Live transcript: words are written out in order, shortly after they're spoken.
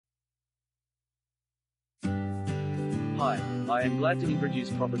Hi, I am glad to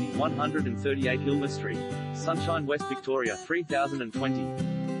introduce property 138 Hilma Street, Sunshine, West Victoria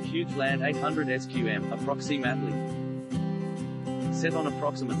 3020. Huge land 800 SQM, approximately. Set on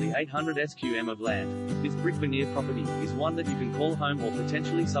approximately 800 SQM of land, this brick veneer property is one that you can call home or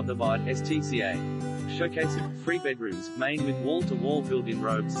potentially subdivide STCA. Showcasing 3 bedrooms, main with wall-to-wall built-in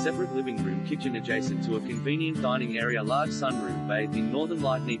robes, separate living room kitchen adjacent to a convenient dining area, large sunroom bathed in northern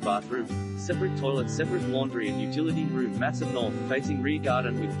light, neat bathroom, separate toilet, separate laundry and utility room, massive north-facing rear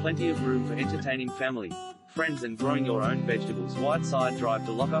garden with plenty of room for entertaining family, friends and growing your own vegetables. Wide side drive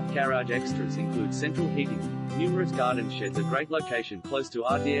to lock-up garage. Extras include central heating, numerous garden sheds, a great location close to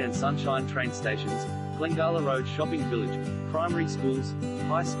Ardea and Sunshine train stations, Glengala Road shopping village, primary schools,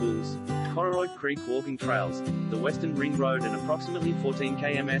 high schools, Cororoy Creek walking trails, the Western Ring Road and approximately 14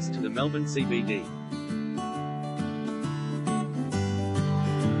 km to the Melbourne CBD.